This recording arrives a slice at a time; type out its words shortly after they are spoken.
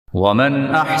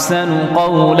ومن أحسن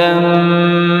قولا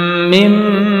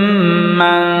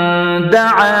ممن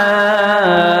دعا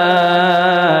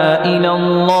إلى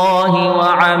الله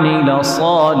وعمل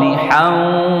صالحا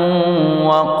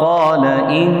وقال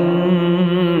إنني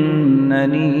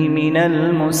من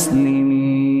المسلمين.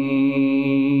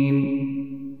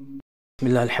 بسم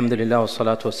الله الحمد لله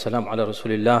والصلاة والسلام على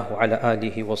رسول الله وعلى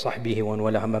آله وصحبه ومن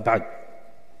والاه أما بعد.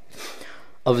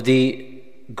 Of the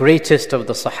greatest of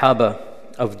the Sahaba,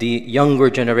 of the younger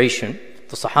generation,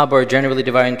 the Sahaba are generally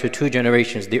divided into two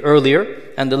generations, the earlier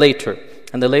and the later.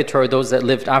 And the later are those that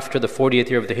lived after the 40th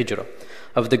year of the Hijrah.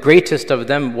 Of the greatest of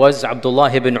them was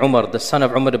Abdullah ibn Umar, the son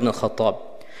of Umar ibn al-Khattab.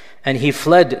 And he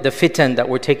fled the fitan that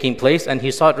were taking place and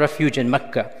he sought refuge in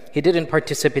Mecca. He didn't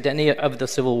participate in any of the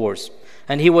civil wars.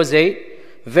 And he was a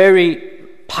very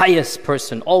pious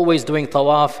person, always doing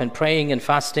tawaf and praying and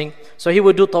fasting. So he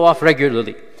would do tawaf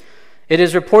regularly. It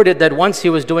is reported that once he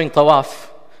was doing tawaf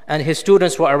and his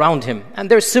students were around him and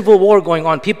there's civil war going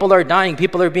on, people are dying,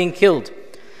 people are being killed.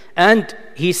 And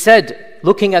he said,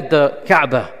 looking at the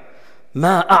Kaaba,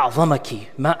 ما أعظمك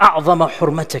ما أعظم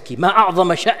حرمتك ما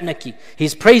أعظم شأنك.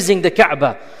 He's praising the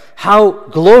Kaaba. How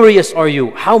glorious are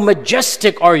you? How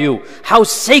majestic are you? How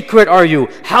sacred are you?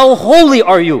 How holy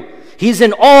are you? He's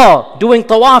in awe doing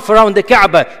tawaf around the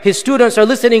Kaaba. His students are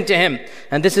listening to him.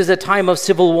 And this is a time of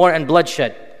civil war and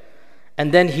bloodshed.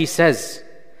 And then he says,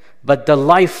 but the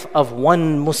life of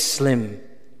one Muslim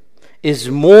is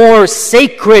more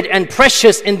sacred and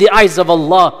precious in the eyes of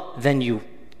Allah than you.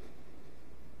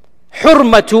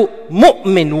 Hurmatu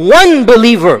mu'min, one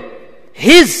believer,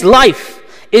 his life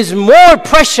is more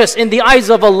precious in the eyes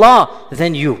of Allah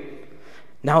than you.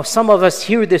 Now some of us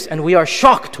hear this and we are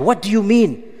shocked. What do you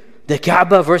mean? The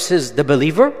Kaaba versus the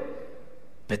believer?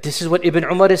 But this is what Ibn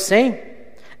Umar is saying.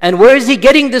 And where is he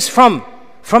getting this from?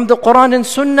 From the Quran and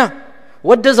Sunnah.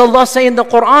 What does Allah say in the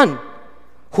Quran?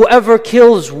 Whoever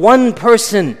kills one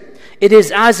person, it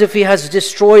is as if he has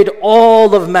destroyed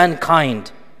all of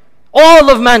mankind. All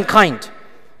of mankind.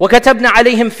 وَكَتَبْنَا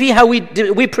عَلَيْهِمْ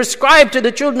فِيهَا. We prescribe to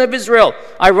the children of Israel.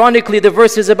 Ironically, the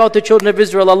verse is about the children of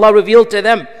Israel. Allah revealed to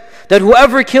them that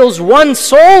whoever kills one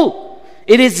soul,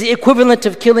 it is the equivalent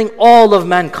of killing all of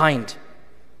mankind.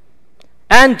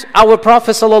 And our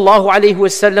Prophet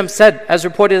ﷺ said, as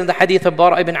reported in the hadith of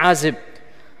Bara ibn Azib,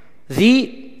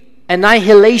 the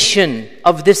annihilation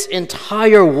of this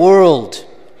entire world,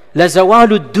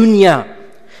 لَزَوَالُ الدُّنْيَا,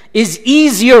 is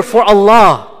easier for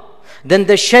Allah than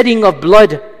the shedding of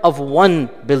blood of one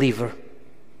believer.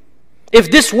 If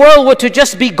this world were to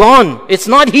just be gone, it's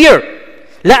not here.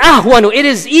 لَأَهْوَنُ, it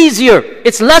is easier,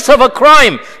 it's less of a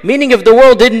crime. Meaning if the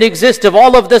world didn't exist, if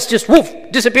all of this just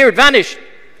disappeared, vanished,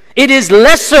 it is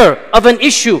lesser of an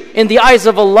issue in the eyes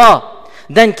of Allah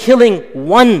than killing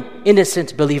one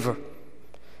innocent believer.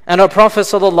 And our Prophet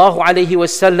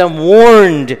ﷺ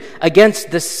warned against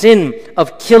the sin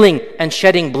of killing and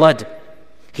shedding blood.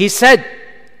 He said,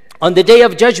 on the day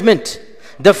of judgment,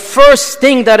 the first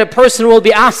thing that a person will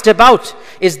be asked about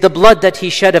is the blood that he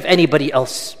shed of anybody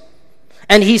else.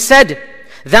 And he said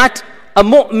that a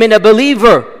mu'min, a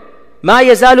believer, مَا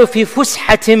يَزَالُ فِي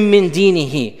فُسْحَةٍ مِّن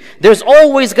دِينِهِ. There's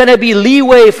always going to be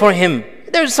leeway for him.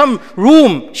 There's some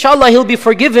room. Inshallah, he'll be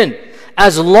forgiven.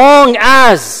 As long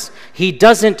as he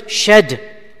doesn't shed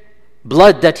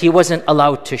blood that he wasn't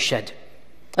allowed to shed.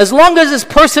 As long as it's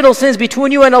personal sins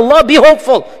between you and Allah, be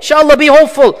hopeful. Inshallah, be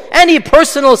hopeful. Any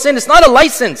personal sin, it's not a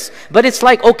license. But it's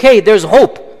like, okay, there's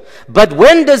hope. But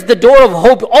when does the door of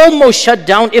hope almost shut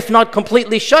down, if not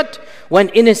completely shut? When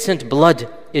innocent blood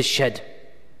is shed.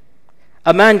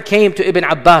 A man came to Ibn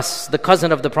Abbas, the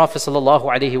cousin of the Prophet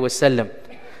ﷺ,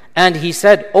 and he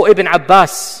said, "O Ibn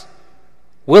Abbas,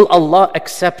 will Allah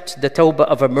accept the tawbah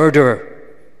of a murderer?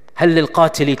 هَلْ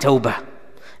لِلْقَاتِلِ tawbah?"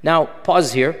 Now,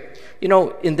 pause here.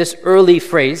 In this early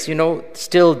phrase,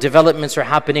 still developments are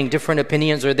happening, different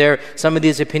opinions are there. Some of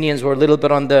these opinions were a little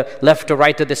bit on the left or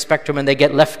right of the spectrum and they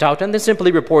get left out and they're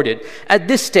simply reported. At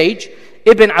this stage,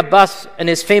 Ibn Abbas, and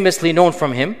is famously known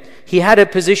from him, he had a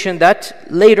position that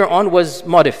later on was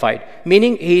modified.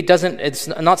 Meaning it's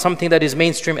not something that is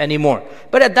mainstream anymore.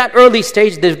 But at that early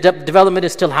stage, the development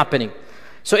is still happening.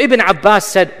 So Ibn Abbas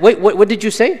said, wait, what did you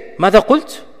say? ماذا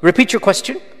قلت? Repeat your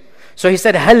question. So he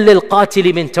said, هَلْ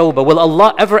لِلْقَاتِلِ مِن tawbah? Will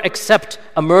Allah ever accept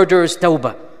a murderer's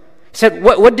tawbah? He said,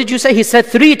 what did you say? He said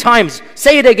 3 times.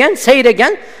 Say it again, say it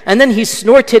again. And then he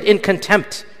snorted in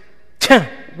contempt.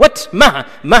 What? Mah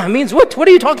means what? What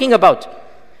are you talking about?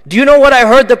 Do you know what I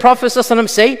heard the Prophet ﷺ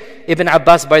say? Ibn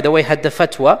Abbas, by the way, had the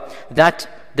fatwa that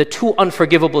the 2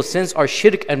 unforgivable sins are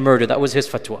shirk and murder. That was his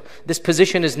fatwa. This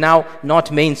position is now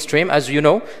not mainstream. As you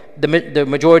know, the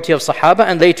majority of Sahaba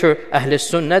and later Ahl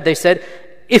Sunnah, they said,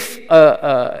 if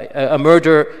a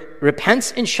murderer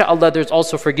repents, inshallah, there's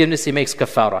also forgiveness, he makes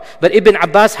kafara. But Ibn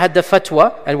Abbas had the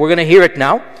fatwa, and we're going to hear it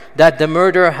now, that the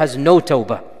murderer has no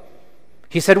tawbah.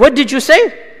 He said, what did you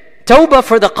say? Tawbah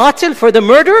for the qatil, for the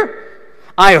murderer?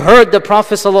 I heard the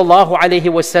Prophet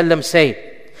ﷺ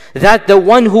say that the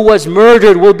one who was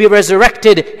murdered will be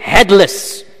resurrected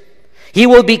headless. He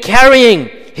will be carrying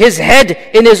his head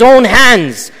in his own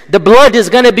hands. The blood is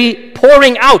going to be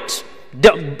pouring out,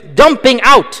 dumping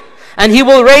out. And he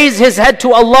will raise his head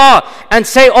to Allah and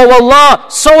say, oh Allah,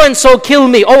 so-and-so kill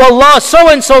me. Oh Allah,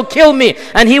 so-and-so kill me.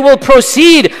 And he will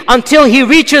proceed until he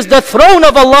reaches the throne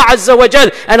of Allah Azza wa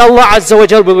Jal. And Allah Azza wa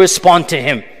Jal will respond to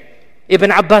him. Ibn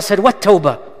Abbas said, what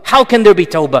tawbah? How can there be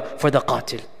tawbah for the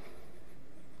qatil?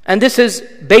 And this is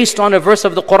based on a verse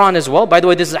of the Quran as well. By the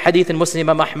way, this is a hadith in Muslim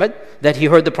Imam Ahmad that he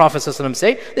heard the Prophet ﷺ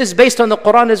say. This is based on the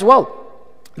Quran as well.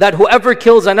 That whoever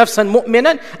kills a nafsan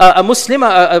mu'minan, a Muslim,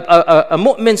 a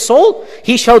mu'min soul,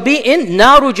 he shall be in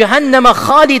naru jahannama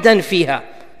khalidan fiha.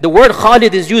 The word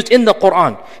khalid is used in the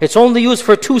Quran. It's only used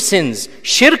for two sins,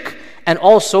 shirk, and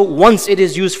also once it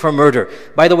is used for murder.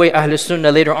 By the way, Ahl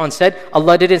Sunnah later on said,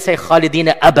 Allah didn't say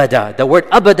khalidina abada. The word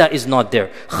abada is not there.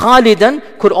 Khalidan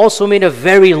could also mean a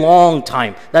very long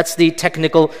time. That's the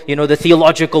technical, the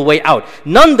theological way out.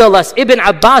 Nonetheless, Ibn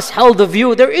Abbas held the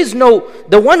view,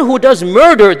 the one who does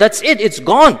murder, that's it, it's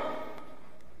gone.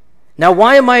 Now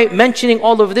why am I mentioning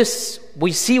all of this?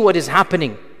 We see what is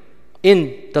happening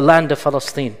in the land of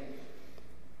Palestine.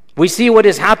 We see what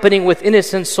is happening with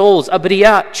innocent souls,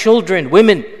 abriya, children,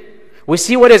 women. We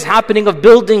see what is happening of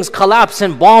buildings collapse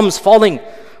and bombs falling.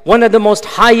 One of the most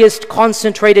highest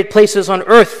concentrated places on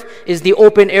earth is the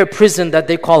open air prison that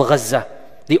they call Gaza.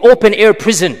 The open air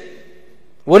prison.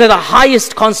 One of the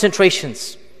highest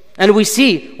concentrations. And we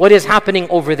see what is happening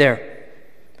over there.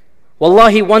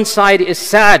 Wallahi, one side is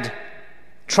sad,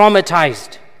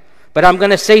 traumatized. But I'm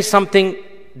going to say something,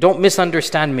 don't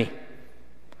misunderstand me.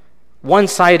 One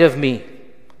side of me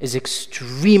is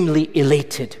extremely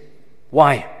elated.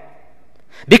 Why?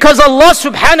 Because Allah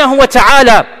subhanahu wa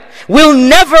ta'ala will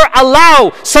never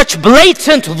allow such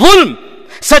blatant dhulm,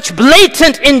 such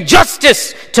blatant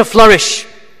injustice to flourish.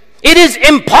 It is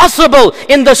impossible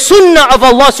in the sunnah of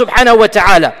Allah subhanahu wa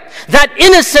ta'ala that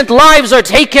innocent lives are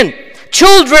taken,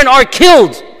 children are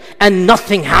killed, and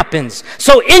nothing happens.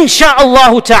 So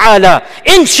insha'Allah ta'ala,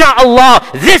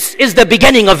 insha'Allah, this is the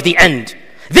beginning of the end.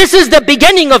 This is the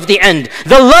beginning of the end.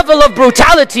 The level of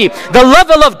brutality, the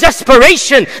level of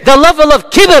desperation, the level of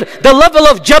kibr, the level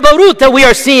of jabarut that we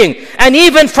are seeing. And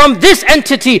even from this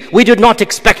entity, we did not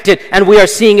expect it. And we are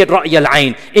seeing it ra'y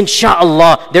al-ayn.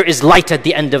 Insha'Allah, there is light at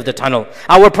the end of the tunnel.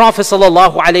 Our Prophet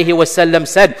ﷺ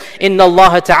said, Inna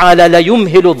Allah ta'ala la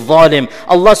yumhilu al-zalim.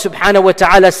 Allah subhanahu wa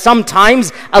ta'ala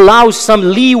sometimes allows some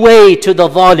leeway to the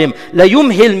zalim. La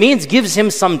yumhil means gives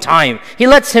him some time. He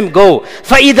lets him go.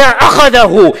 فَإِذَا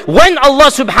أَخَذَهُ, when Allah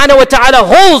subhanahu wa ta'ala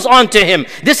holds on to him.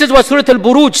 This is what Surah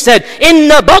Al-Buruj said.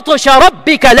 Inna batsha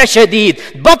rabbika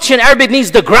lashadid. Batsh in Arabic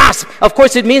means the grasp. Of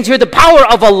course it means here the power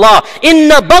of Allah.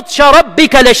 Inna batsha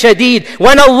rabbika lashadid.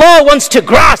 When Allah wants to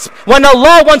grasp, when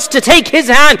Allah wants to take his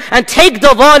hand and take the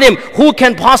zalim, who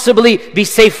can possibly be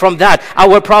safe from that?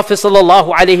 Our Prophet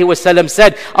sallallahu alaihi wasallam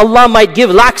said, Allah might give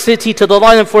laxity to the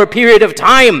zalim for a period of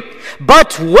time,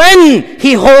 but when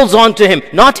he holds on to him,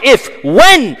 not if,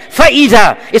 when,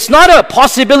 فَإِذَا. It's not a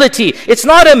possibility, it's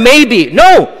not a maybe,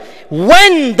 no.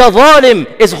 When the zalim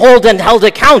is held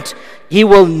account, he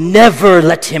will never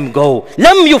let him go.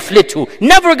 لَمْ يُفْلِتُ.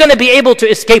 Never going to be able to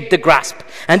escape the grasp.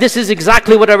 And this is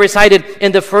exactly what I recited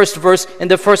in the first verse, in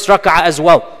the first rak'ah as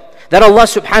well. That Allah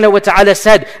subhanahu wa ta'ala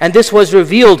said, and this was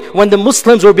revealed when the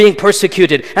Muslims were being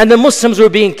persecuted and the Muslims were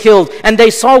being killed, and they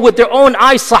saw with their own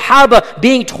eyes Sahaba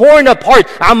being torn apart,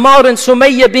 Ammar and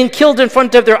Sumayya being killed in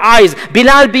front of their eyes,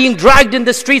 Bilal being dragged in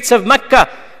the streets of Mecca.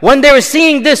 When they were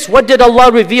seeing this, what did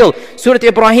Allah reveal? Surah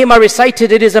Ibrahim, I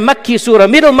recited, it is a Makki surah,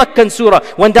 middle Meccan surah,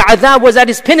 when the adhab was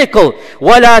at its pinnacle.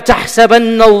 وَلَا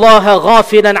تَحْسَبَنَّ اللَّهَ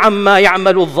غَافِلًا عَمَّا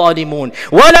يَعْمَلُ الظَّالِمُونَ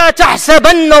وَلَا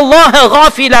تَحْسَبَنَّ اللَّهَ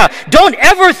غَافِلًا. Don't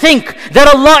ever think that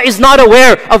Allah is not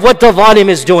aware of what the zalim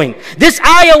is doing. This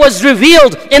ayah was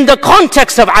revealed in the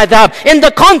context of adhab, in the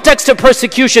context of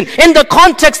persecution, in the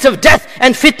context of death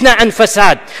and fitna and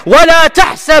fasad. وَلَا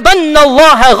تَحْسَبَنَّ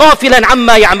اللَّهَ غَافِلًا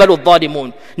عَمَّا يَعْمَلُ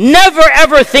الظَّالِمُونَ. Never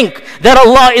ever think that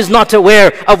Allah is not not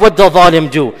aware of what the zalim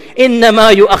do.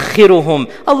 إِنَّمَا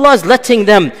يُؤَخِّرُهُمْ. Allah is letting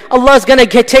them. Allah is going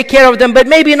to take care of them, but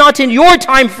maybe not in your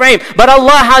time frame, but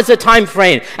Allah has a time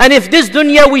frame. And if this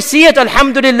dunya we see it,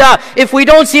 alhamdulillah. If we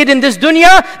don't see it in this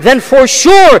dunya, then for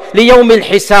sure لِيَوْمِ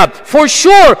الْحِسَابِ, for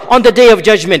sure on the day of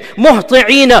judgment.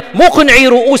 مُهْطِعِينَ مُقْنِعِي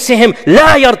رُؤُوسِهِمْ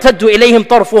لَا يَرْتَدُّ إِلَيْهِمْ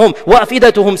طَرْفُهُمْ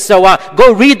وَأَفْئِدَتُهُمْ سَوَاء.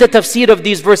 Go read the tafsir of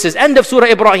these verses. End of Surah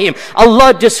Ibrahim.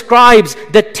 Allah describes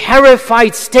the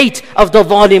terrified state of the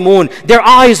zalimun. Their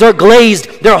eyes are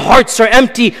glazed, their hearts are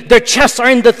empty, their chests are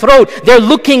in the throat, they're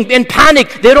looking in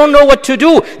panic, they don't know what to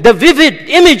do. The vivid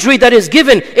imagery that is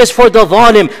given is for the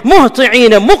zalim.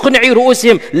 مُهْطِعِينَ مُقْنِعِي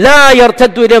رُؤُوسِهِمْ لَا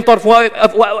يَرْتَدُّ إِلَيْهِمْ طَرْفُهُمْ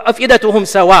وَأَفْئِدَتُهُمْ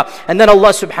سَوَاء. And then Allah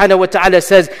subhanahu wa ta'ala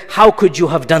says, how could you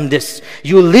have done this?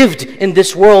 You lived in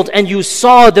this world and you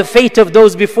saw the fate of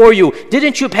those before you.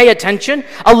 Didn't you pay attention?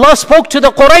 Allah spoke to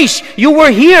the Quraysh. You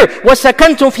were here.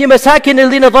 وَسَكَنْتُمْ فِي مَسَاكِنِ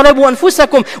الَّذِينَ ظَلَمُوا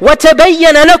أَنفُسَكُمْ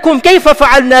وَتَبَيَّنَ لَكُمْ كَيْفَ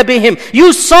فَعَلْنَا بِهِمْ.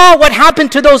 You saw what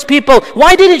happened to those people.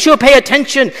 Why didn't you pay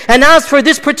attention? And as for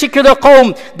this particular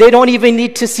qawm, they don't even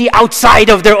need to see outside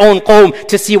of their own qawm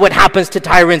to see what happens to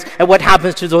tyrants and what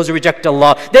happens to those who reject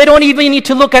Allah. They don't even need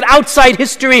to look at outside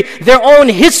history. Their own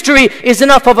history is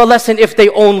enough of a lesson if they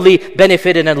only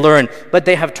benefited and learned. But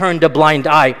they have turned a blind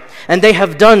eye. And they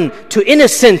have done to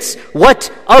innocents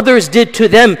what others did to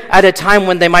them at a time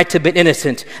when they might have been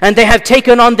innocent. And they have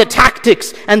taken on the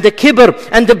tactics and the kibr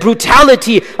and the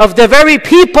brutality of the very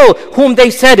people whom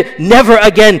they said never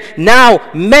again.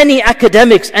 Now many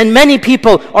academics and many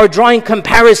people are drawing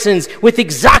comparisons with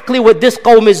exactly what this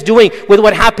qawm is doing with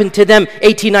what happened to them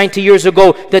 80, 90 years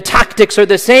ago. The tactics are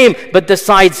the same, but the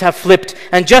sides have flipped.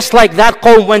 And just like that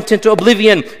qawm went into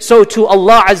oblivion, so too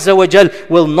Allah Azza wa Jal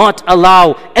will not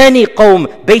allow any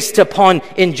qawm based upon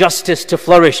injustice to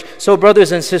flourish. So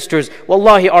brothers and sisters,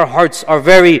 wallahi our hearts are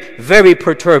very, very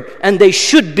perturbed, and they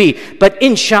should be. But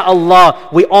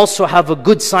insha'Allah, we also have a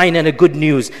good sign and a good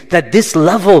news, that this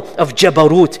level of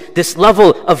jabarut, this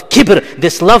level of kibr,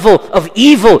 this level of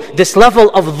evil, this level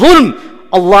of dhulm,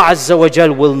 Allah Azza wa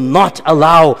Jal will not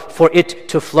allow for it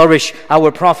to flourish.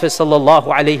 Our Prophet sallallahu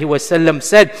alaihi wasallam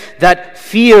said that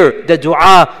fear the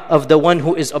dua of the one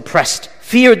who is oppressed.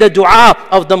 Fear the dua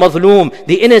of the madhloom,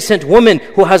 the innocent woman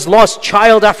who has lost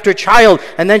child after child,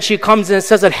 and then she comes and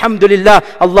says, Alhamdulillah,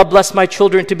 Allah bless my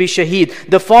children to be shaheed.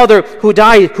 The father who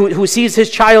died, who sees his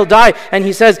child die, and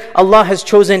he says, Allah has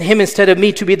chosen him instead of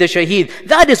me to be the shaheed.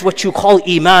 That is what you call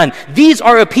iman. These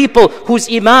are a people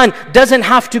whose iman doesn't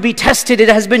have to be tested. It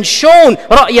has been shown.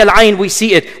 Ra'y al-ayn, we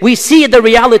see it. We see the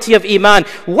reality of iman.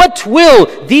 What will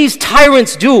these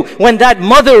tyrants do when that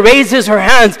mother raises her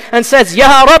hands and says,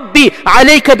 Ya Rabbi,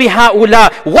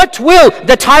 what will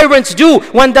the tyrants do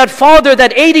when that father,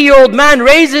 that 80-year-old man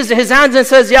raises his hands and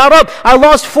says, Ya Rab, I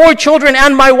lost 4 children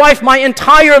and my wife, my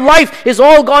entire life is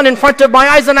all gone in front of my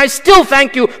eyes, and I still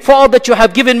thank you for all that you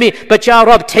have given me, but Ya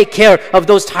Rab, take care of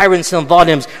those tyrants and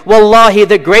zalims. Wallahi,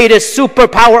 the greatest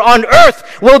superpower on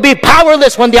earth will be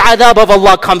powerless when the adhab of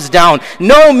Allah comes down.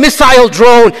 No missile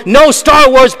drone, no Star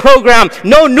Wars program,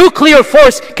 no nuclear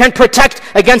force can protect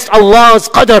against Allah's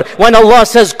qadr when Allah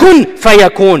says, Kun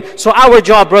fayakun. So our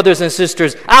job, brothers and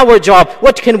sisters, our job,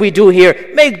 what can we do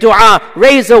here? Make dua,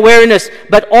 raise awareness,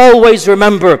 but always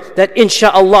remember that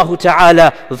insha'Allah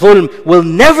ta'ala, dhulm will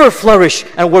never flourish,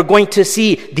 and we're going to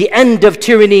see the end of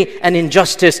tyranny and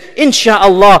injustice.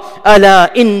 Insha'Allah,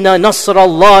 ala inna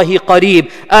nasrallahi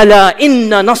qareeb, ala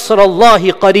inna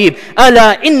nasrallahi qareeb,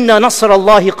 ala inna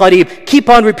nasrallahi qareeb. Keep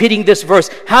on repeating this verse.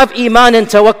 Have iman and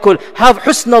tawakkul, have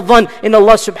husn al-dhan in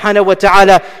Allah subhanahu wa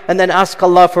ta'ala, and then ask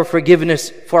Allah for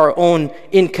forgiveness for our own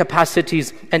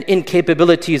incapacities and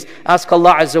incapabilities. Ask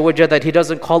Allah Azza wa Jalla that He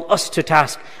doesn't call us to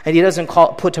task, and He doesn't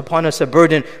put upon us a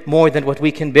burden more than what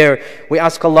we can bear. We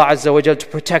ask Allah Azza wa Jalla to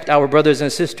protect our brothers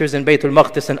and sisters in Baytul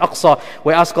Maqdis and Aqsa.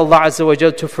 We ask Allah Azza wa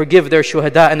Jalla to forgive their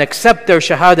shuhada and accept their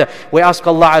shahada. We ask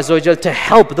Allah Azza wa Jalla to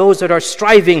help those that are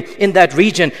striving in that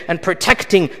region and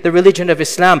protecting the religion of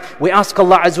Islam. We ask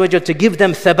Allah Azza wa Jalla to give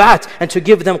them thabat and to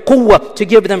give them quwwah, to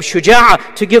give them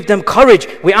shuja'ah, to give them courage.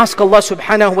 We ask Allah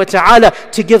subhanahu wa ta'ala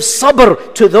to give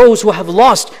sabr to those who have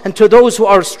lost and to those who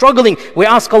are struggling. We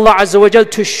ask Allah Azza wa Jal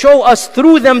to show us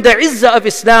through them the izzah of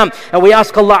Islam. And we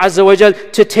ask Allah Azza wa Jal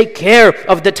to take care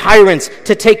of the tyrants,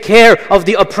 to take care of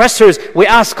the oppressors. We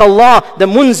ask Allah, the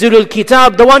Munzilul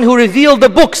Kitab, the one who revealed the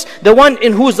books, the one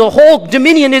in whose the whole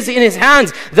dominion is in His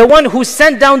hands, the one who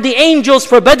sent down the angels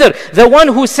for Badr, the one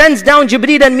who sends down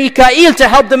Jibreel and Mikael to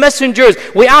help the messengers.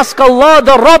 We ask Allah,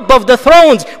 the Rabb of the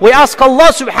thrones. We ask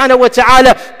Allah subhanahu subhanahu wa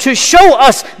ta'ala to show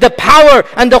us the power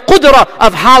and the qudra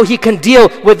of how He can deal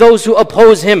with those who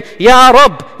oppose Him. Ya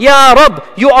Rabb, Ya Rabb,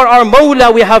 You are our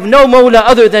Mawla, we have no Mawla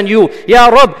other than You. Ya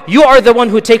Rabb, You are the one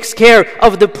who takes care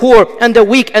of the poor and the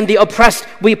weak and the oppressed.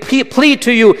 We plead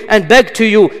to You and beg to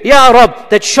You, Ya Rabb,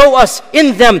 that show us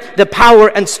in them the power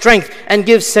and strength, and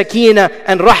give sakina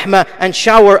and rahmah and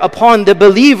shower upon the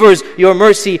believers Your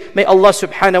mercy. May Allah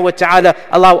subhanahu wa ta'ala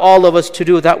allow all of us to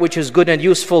do that which is good and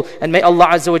useful, and may Allah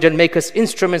azza wa jal make us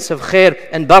instruments of khair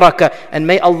and barakah, and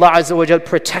may Allah azza wa jal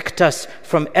protect us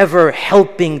from ever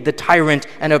helping the tyrant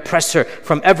and oppressor,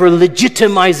 from ever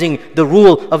legitimizing the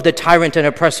rule of the tyrant and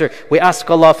oppressor. We ask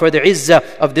Allah for the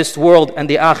izzah of this world and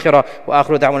the akhirah. Wa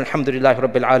akhiru da'wan alhamdulillahi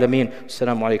rabbil alameen.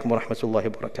 Assalamu alaikum wa rahmatullahi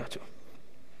wa barakatuh.